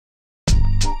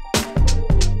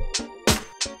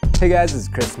Hey guys, this is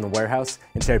Chris from the warehouse,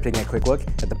 and today we're taking a quick look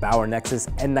at the Bauer Nexus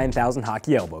N9000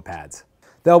 hockey elbow pads.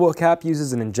 The elbow cap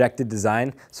uses an injected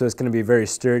design, so it's going to be very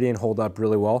sturdy and hold up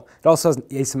really well. It also has an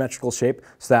asymmetrical shape,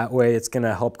 so that way it's going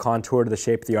to help contour to the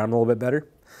shape of the arm a little bit better.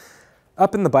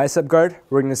 Up in the bicep guard,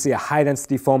 we're going to see a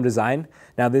high-density foam design.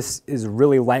 Now this is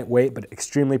really lightweight but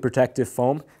extremely protective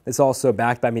foam. It's also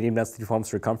backed by medium-density foams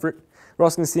for comfort. We're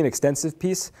also going to see an extensive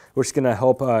piece, which is going to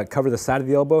help cover the side of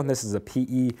the elbow. And this is a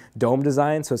PE dome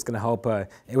design, so it's going to help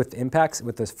with the impacts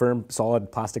with this firm,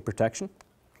 solid plastic protection.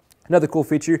 Another cool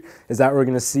feature is that we're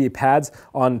going to see pads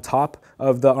on top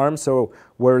of the arm, so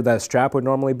where the strap would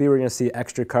normally be, we're going to see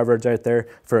extra coverage right there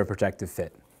for a protective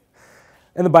fit.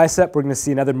 In the bicep, we're going to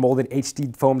see another molded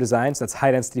HD foam design, so that's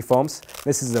high-density foams.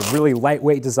 This is a really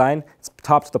lightweight design. It's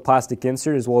topped with a plastic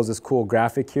insert, as well as this cool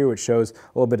graphic here, which shows a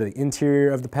little bit of the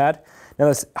interior of the pad. Now,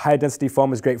 this high-density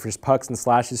foam is great for pucks and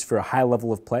slashes for a high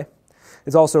level of play.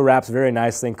 It also wraps very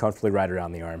nicely and comfortably right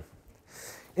around the arm.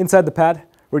 Inside the pad,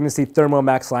 we're going to see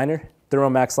Thermomax liner.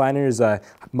 Thermomax liner is a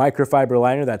microfiber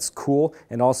liner that's cool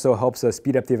and also helps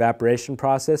speed up the evaporation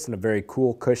process in a very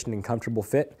cool, cushioned, and comfortable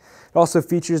fit. It also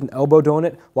features an elbow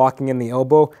donut, locking in the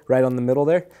elbow right on the middle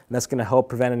there, and that's going to help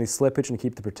prevent any slippage and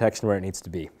keep the protection where it needs to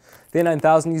be. The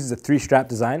N9000 uses a 3-strap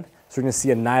design, so we're going to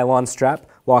see a nylon strap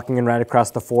locking in right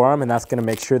across the forearm, and that's going to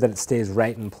make sure that it stays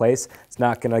right in place. It's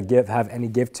not going to have any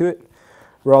give to it.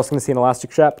 We're also going to see an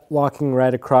elastic strap locking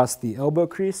right across the elbow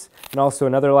crease, and also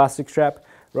another elastic strap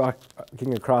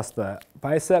rocking across the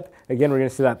bicep. Again, we're going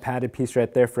to see that padded piece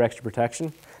right there for extra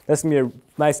protection. That's going to be a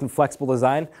nice and flexible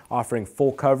design, offering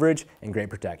full coverage and great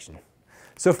protection.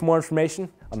 So for more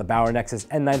information on the Bauer Nexus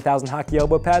N9000 hockey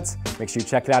elbow pads, make sure you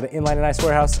check it out at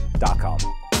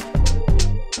inlineandicewarehouse.com.